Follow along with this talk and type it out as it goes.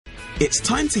It's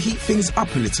time to heat things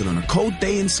up a little on a cold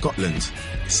day in Scotland.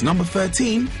 It's number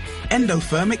 13,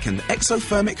 endothermic and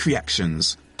exothermic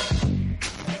reactions.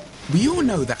 We all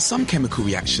know that some chemical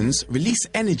reactions release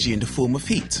energy in the form of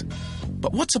heat.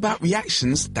 But what about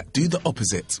reactions that do the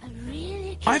opposite?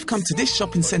 I've come to this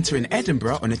shopping centre in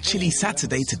Edinburgh on a chilly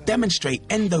Saturday to demonstrate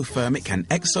endothermic and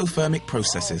exothermic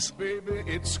processes. Baby,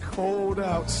 it's cold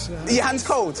outside. Are your hands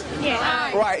cold?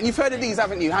 Yeah. Right, and you've heard of these,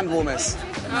 haven't you, hand warmers?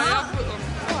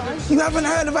 You haven't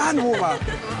heard of a hand warmer?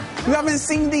 You haven't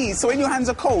seen these? So when your hands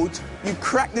are cold, you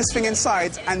crack this thing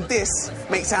inside and this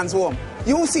makes your hands warm.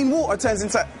 You all seen water turns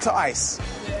into ice?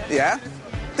 Yeah?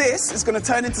 This is going to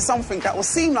turn into something that will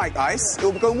seem like ice, it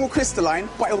will go more crystalline,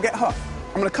 but it will get hot.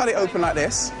 I'm going to cut it open like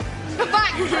this.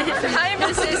 Right,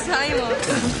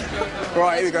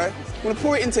 here we go. I'm going to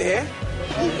pour it into here.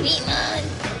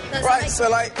 Right, so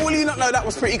like, all you not know that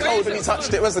was pretty cold when you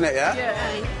touched it, wasn't it, yeah?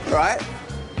 Yeah. Right.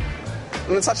 I'm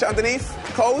going to touch it underneath.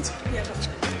 Cold?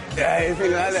 Yeah, you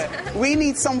feel like that. We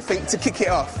need something to kick it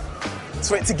off,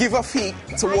 for it to give off heat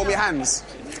to warm your hands.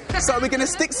 So we're going to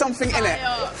stick something in it.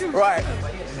 Right.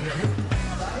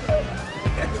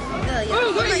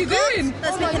 Oh, what are you doing?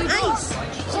 That's making ice.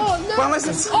 Oh, no. Well,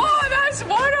 listen. Oh, that's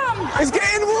warm. It's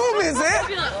getting warm, is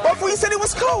it? I thought you said it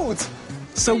was cold.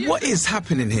 So what is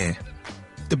happening here?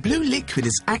 The blue liquid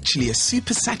is actually a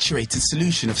supersaturated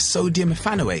solution of sodium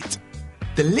ethanoate.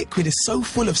 The liquid is so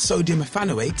full of sodium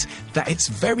ethanoate that it's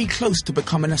very close to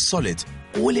becoming a solid.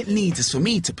 All it needs is for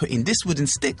me to put in this wooden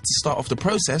stick to start off the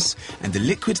process, and the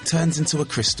liquid turns into a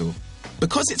crystal.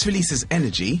 Because it releases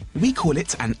energy, we call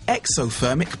it an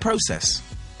exothermic process.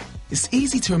 It's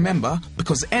easy to remember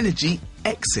because energy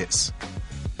exits.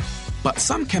 But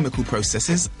some chemical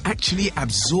processes actually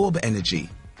absorb energy.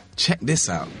 Check this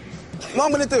out. What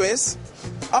I'm going to do is,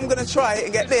 I'm going to try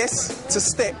and get this to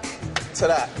stick to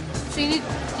that. So you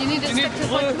need it stick to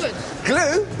like wood?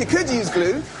 Glue? You could use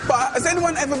glue, but has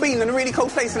anyone ever been in a really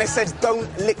cold place and they said, don't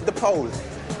lick the pole?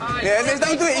 Yeah, they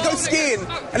don't do it, you go skiing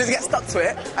and it gets stuck to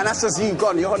it, and that's just you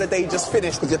gone, your holiday just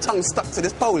finished because your tongue's stuck to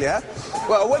this pole, yeah?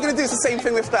 Well, we're going to do the same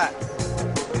thing with that.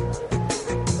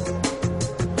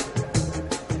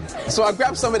 So I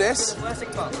grab some of this.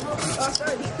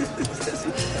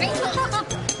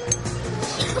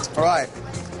 Alright,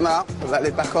 now put that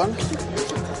lid back on.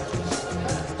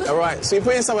 Alright, so you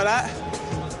put in some of that.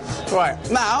 Right,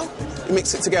 now you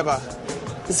mix it together.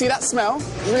 You see that smell?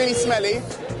 Really smelly.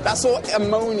 That's what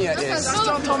ammonia is. That's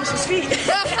John Thomas's feet.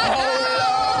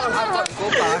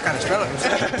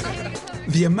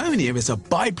 The ammonia is a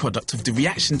byproduct of the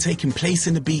reaction taking place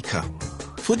in the beaker.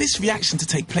 For this reaction to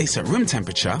take place at room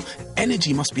temperature,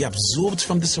 energy must be absorbed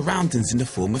from the surroundings in the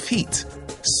form of heat.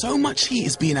 So much heat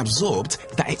is being absorbed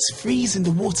that it's freezing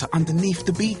the water underneath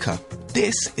the beaker.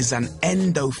 This is an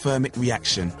endothermic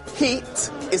reaction.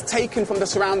 Heat is taken from the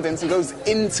surroundings and goes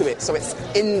into it, so it's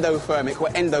endothermic or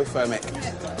endothermic.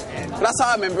 That's how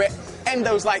I remember it.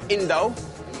 Endo's like Indo,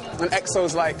 and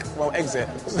exo's like, well, exit.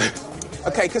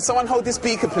 Okay, could someone hold this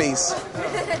beaker, please?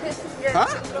 Huh?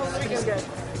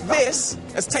 This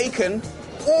has taken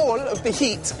all of the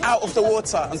heat out of the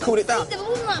water and cooled it down.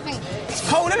 It's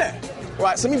cold, isn't it?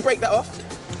 Right, so let me break that off.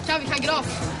 Charlie can't get off.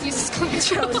 Use his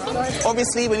control.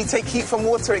 Obviously, when you take heat from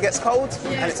water, it gets cold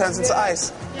and it turns into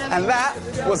ice. And that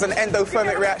was an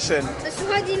endothermic reaction. So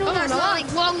how do you know that's not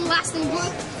like long-lasting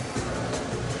wood?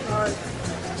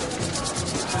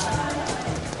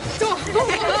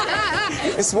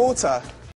 It's water.